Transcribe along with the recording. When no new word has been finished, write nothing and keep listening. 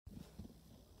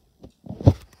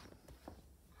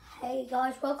Hey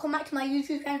guys, welcome back to my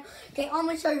YouTube channel. Today I'm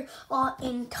going to show you our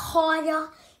entire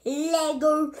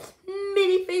Lego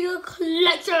minifigure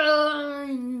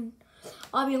collection.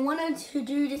 I've been wanting to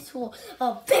do this for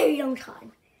a very long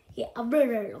time. Yeah, a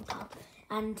very long time.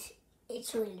 And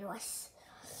it's really nice.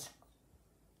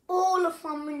 All of my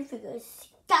minifigures,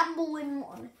 gamble in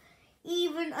one.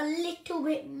 Even a little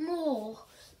bit more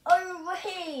over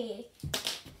here.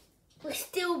 We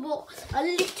still got a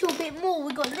little bit more.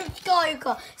 We got Luke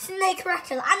Skywalker, Snake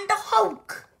Rattle, and the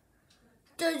Hulk.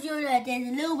 There's a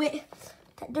little bit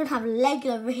that don't have legs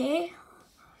over here.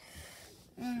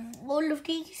 All of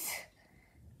these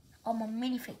are my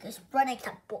minifigures. Running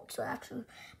that box, so I have to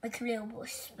make a little bit of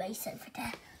space over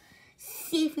there.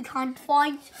 See if we can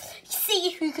find. See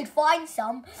if we could find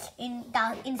some in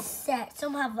sets.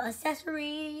 Some have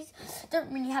accessories.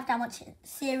 Don't really have that much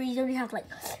series. Only have like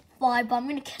 5. But I'm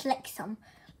gonna collect some,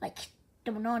 like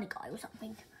the banana guy or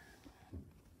something.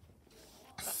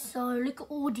 So look at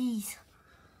all these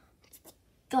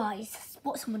guys.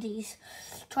 Spot some of these.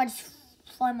 Try to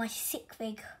find my sick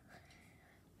fig.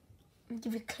 And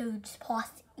give you a clue. Just pass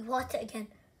it. You pass it again.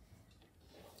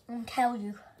 I'll tell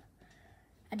you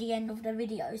at the end of the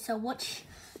video. So watch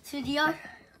this video.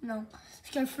 No,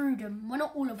 let's go through them. Well,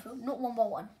 not all of them, not one by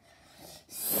one.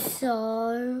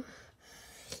 So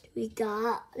we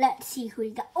got, let's see who we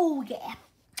got. Oh yeah.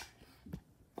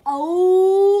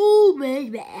 Oh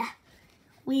baby.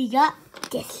 We got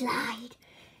this slide.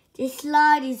 This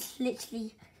slide is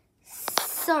literally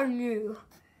so new.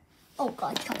 Oh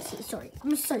god, I can't see it, sorry.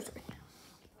 I'm so sorry.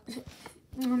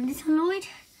 This slide,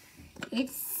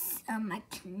 it's a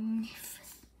magnificent.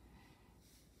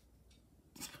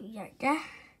 Just put it right there.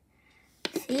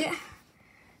 See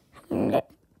it?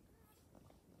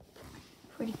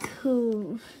 Pretty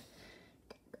cool.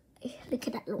 Look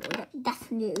at that little,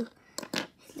 that's new.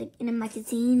 It's like in a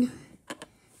magazine.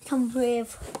 It comes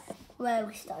with where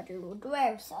we started,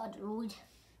 Lord.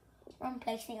 I'm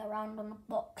placing it around on the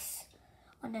box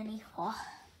underneath our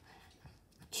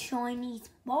Chinese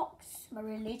box, my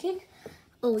religion.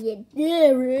 Oh yeah,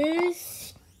 there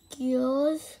is.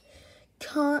 Yours.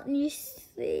 Can't you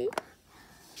see?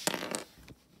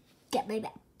 Get me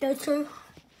back. Those two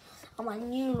are my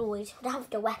new Lloyds. They have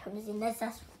the weapons in there.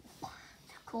 That's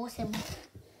of course in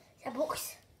that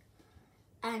box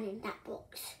and in that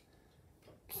box.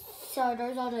 So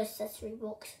those are the accessory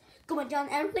box. Got down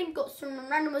everything. Got some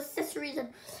random accessories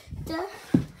and there.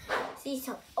 See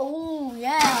some. Oh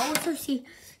yeah. I also see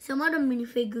some other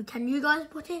minifigure. Can you guys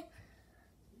put it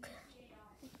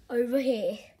over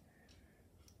here?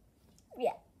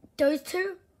 Yeah, those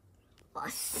two are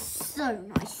so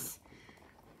nice.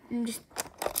 I'm just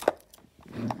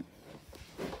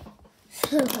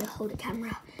so going to hold the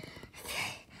camera.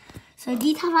 Okay. So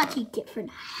these have actually different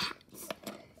hats.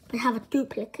 I have a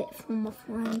duplicate from my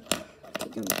friend.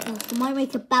 I might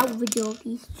make a battle video of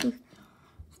these two.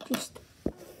 Just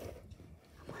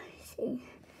see.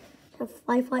 So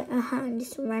firefighter hat and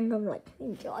just a random like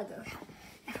Ninjago hat.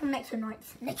 And from next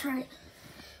night.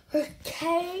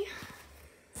 Okay.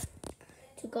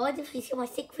 So guys, if you see my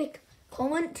sick fig,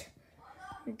 comment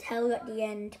and tell at the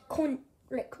end. Comment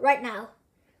like right now.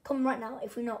 Comment right now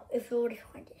if you already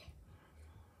find it.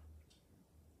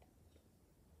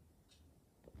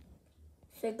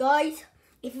 So guys,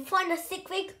 if you find a sick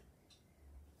fig,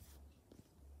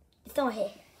 it's not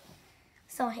here.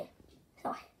 Somewhere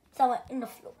in the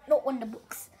floor, not on the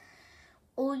books.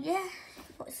 Oh yeah,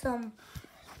 got some.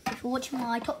 If you're watching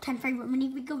my top 10 favourite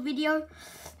minifigure video,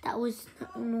 that was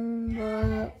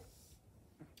number,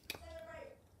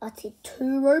 let's see,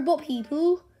 2 robot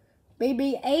people,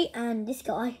 maybe 8, and this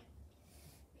guy.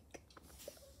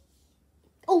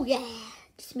 Oh yeah,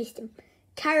 just missed him.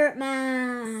 Carrot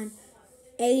Man,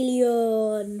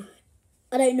 Alien,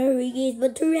 I don't know who he is,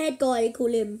 but 2-head guy, I call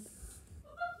him.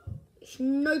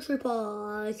 Snow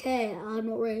Trooper. Okay, I'm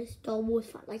not really a Star Wars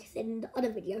fan, like I said in the other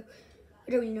video.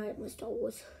 I don't really know it was Star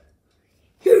Wars.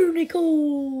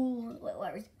 Unicorn! Wait,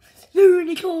 where is it?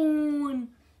 Unicorn!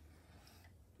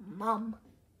 Mum.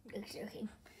 Okay.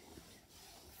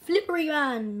 Flippery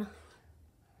Man.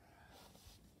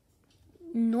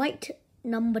 Night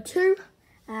number 2.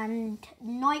 And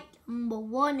night number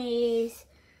 1 is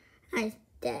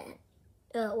there.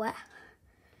 Where?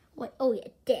 Wait, oh yeah,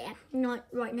 there.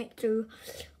 Right next to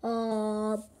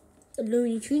the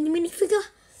Looney Tunes minifigure.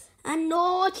 And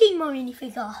our Timo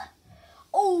minifigure.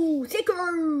 Oh, sticker.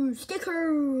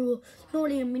 Not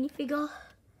really a minifigure.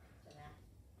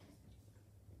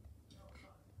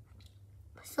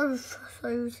 So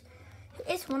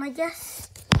this one, I guess.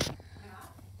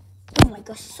 Oh my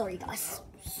gosh, sorry guys.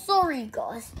 Oh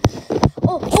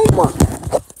my.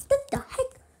 What the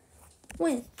heck?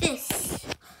 What is this?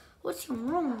 What's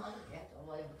wrong?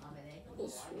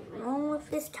 What's wrong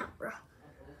with this camera?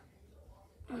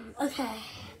 Okay.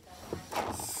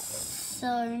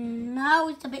 So now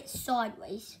it's a bit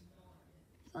sideways.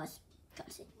 Guys,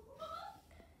 can't see.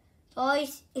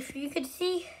 Guys, if you could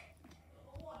see.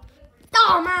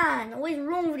 Oh man, what is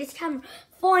wrong with this camera?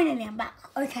 Finally, I'm back.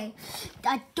 Okay,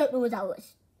 I don't know what that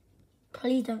was.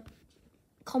 Please don't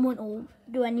comment or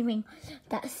do anything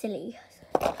that's silly.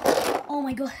 Oh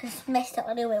my god, I just messed up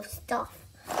a little bit of stuff.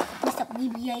 Messed up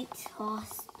BB-8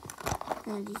 fast.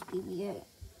 And this BB-8.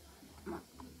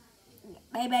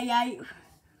 BB-8.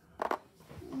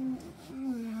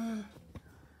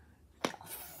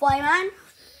 Fireman,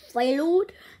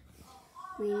 Firelord.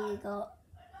 We got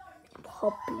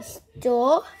Poppy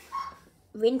Store,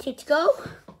 Vintage Girl,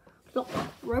 Clockwork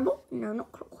Robot, no,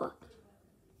 not Clockwork,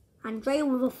 Andrea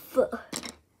with a foot.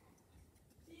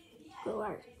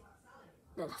 Where is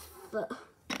the foot?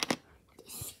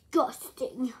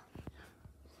 Disgusting.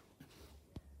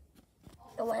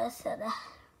 What else are there?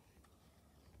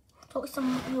 Got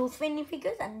some little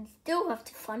minifigures and still have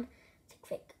to fun stick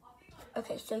fig.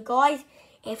 Okay, so guys,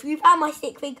 if you found my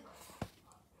stick fig,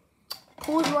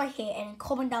 pause right here and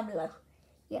comment down below.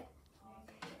 Yeah.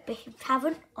 But if you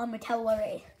haven't, I'm going to tell where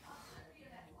it is.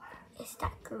 It's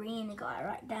that green guy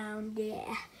right down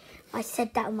there. I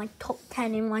said that in my top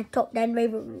 10 in my top 10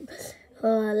 favorite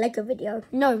Lego video.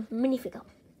 No, minifigure.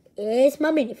 It's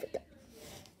my minifigure.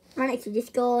 Right next to this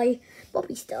guy,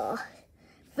 Poppy Star,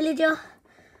 Villager,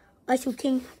 Ice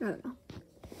King, no.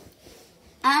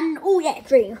 And, oh yeah,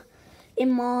 Dream.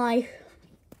 In my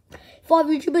 5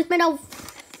 YouTubers made out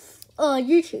of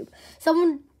YouTube.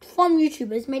 Someone from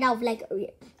YouTubers made out of Lego.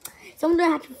 Yeah. Someone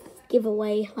don't have to give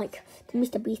away, like, to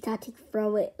Mr. Beast. I had to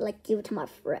throw it, like, give it to my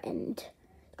friend.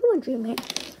 Come on, Dream here.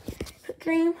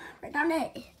 Dream, right down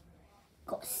there.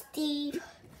 Got Steve.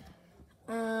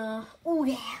 Oh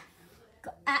yeah.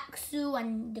 Got Axel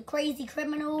and the crazy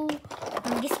criminal.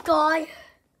 And this guy.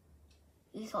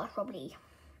 You guys probably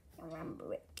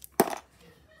remember it. Oh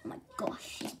my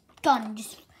gosh, his gun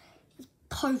just, his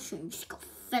potion just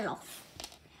fell off.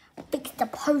 Fix the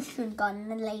potion gun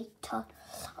later.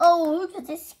 Oh, look at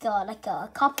this guy, like a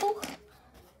couple.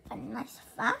 A nice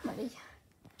family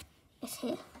is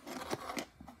here.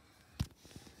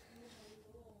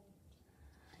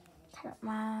 Carrot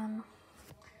Man.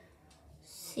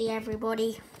 See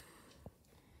everybody.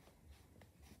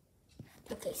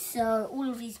 Okay, so all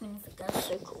of these minifigures are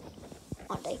so cool,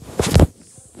 aren't they?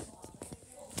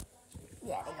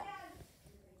 Yeah, they got.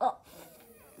 Oh,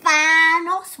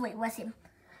 Thanos. Wait, where's him?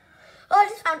 Oh, I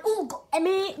just found. Oh, got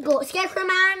Emmett, got Scarecrow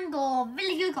Man, got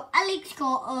Villager, got Alex,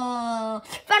 got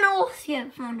Thanos. Yeah,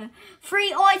 found him.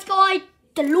 3 Eyes Guy,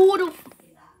 the Lord of.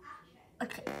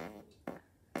 Okay.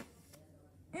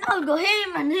 No, got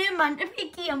him and the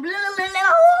Vicky and blah blah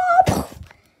blah blah.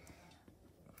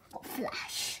 Got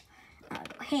Flash.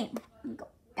 Got him, we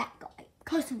got that guy,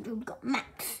 Cousin Drew, we got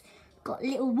Max, got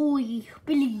little boy,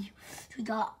 Billy, we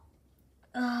got,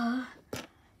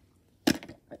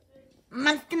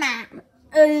 Monster Man,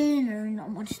 no, not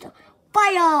Monster,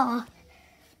 Fire,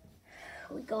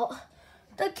 we got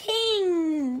the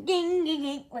King, ding, ding,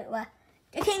 ding, wait, where,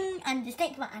 the King and the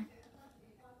Snake Man,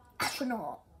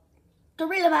 Astronaut,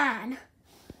 Gorilla Man,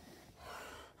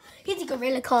 here's a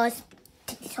gorilla cause,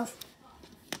 take this off.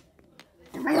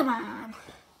 Gorilla Man.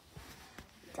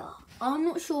 I'm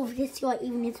not sure if this guy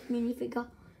even is a minifigure.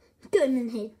 Good in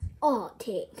his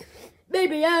Arctic.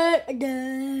 Baby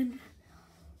again.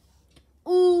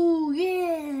 Oh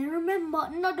yeah, remember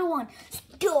another one.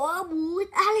 Star Wars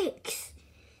Alex.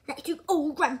 Next to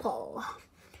old Grandpa.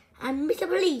 And Mr.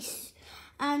 Police.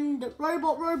 And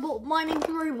Robot, my name's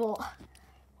Robot.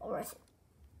 Or is it?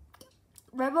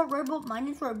 Robot, my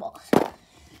name's Robot.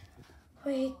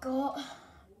 We got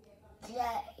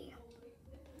Jay,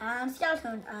 and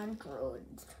Skeleton, and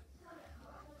Droids.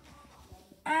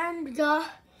 And we got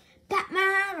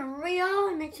Batman and Rio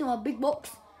next to our big box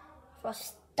for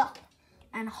stuff.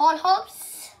 And Hot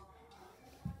Hops.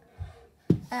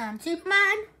 And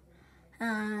Superman.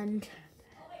 And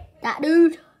that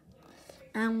dude.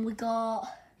 And we got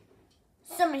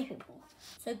so many people.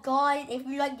 So guys, if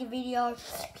you like the video,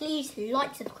 please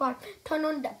like, subscribe, turn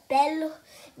on the bell,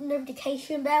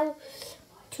 notification bell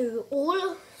to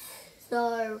all.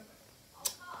 So,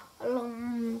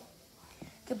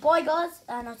 goodbye guys,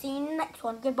 and I'll see you in the next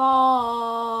one.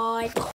 Goodbye.